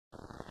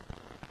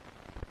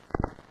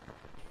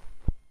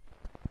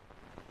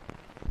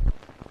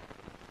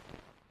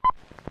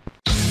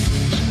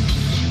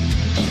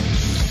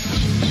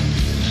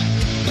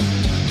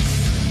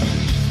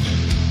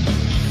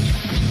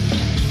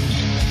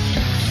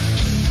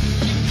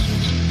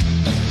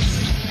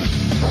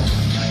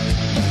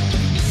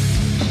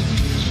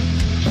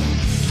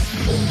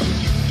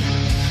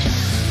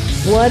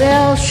What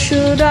else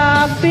should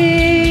I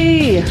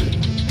be?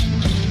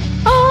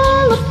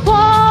 All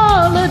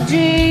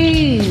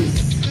apologies.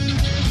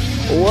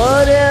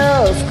 What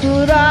else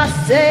could I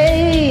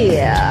say?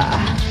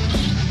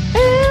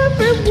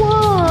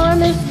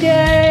 Everyone is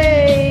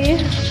gay.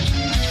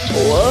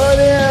 What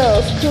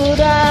else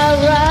could I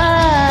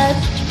write?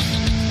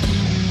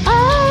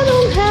 I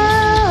don't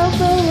have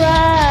the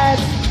right.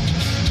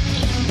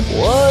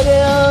 What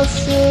else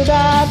should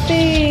I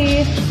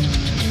be?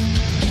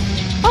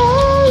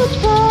 All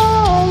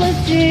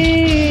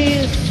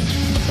apologies.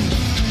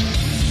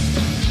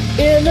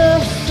 In the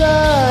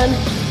sun,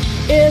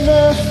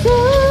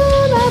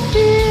 I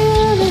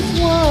feel it's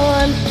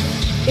one.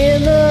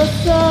 In the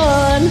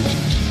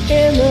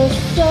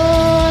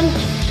sun,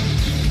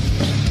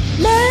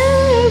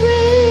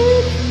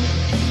 married,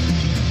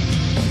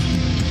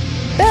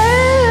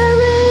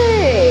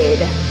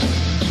 buried.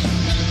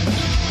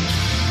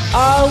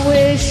 I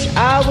wish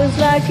I was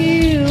like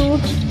you,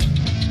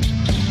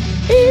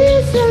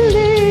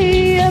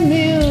 easily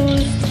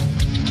amused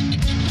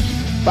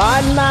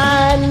by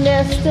my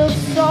nest of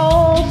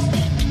salt.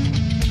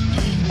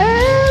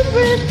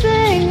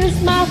 Everything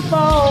is my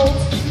fault.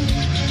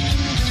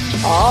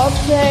 I'll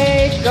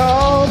take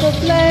all the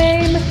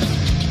blame.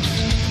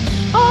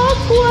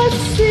 Awkward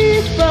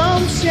see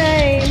from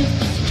shame.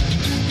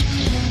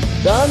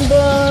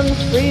 Sunburn,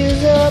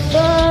 freezer,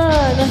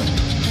 burn.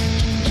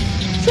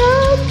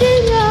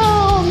 Choking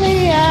on the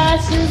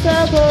ashes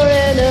of her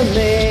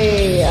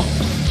enemy.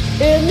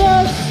 In the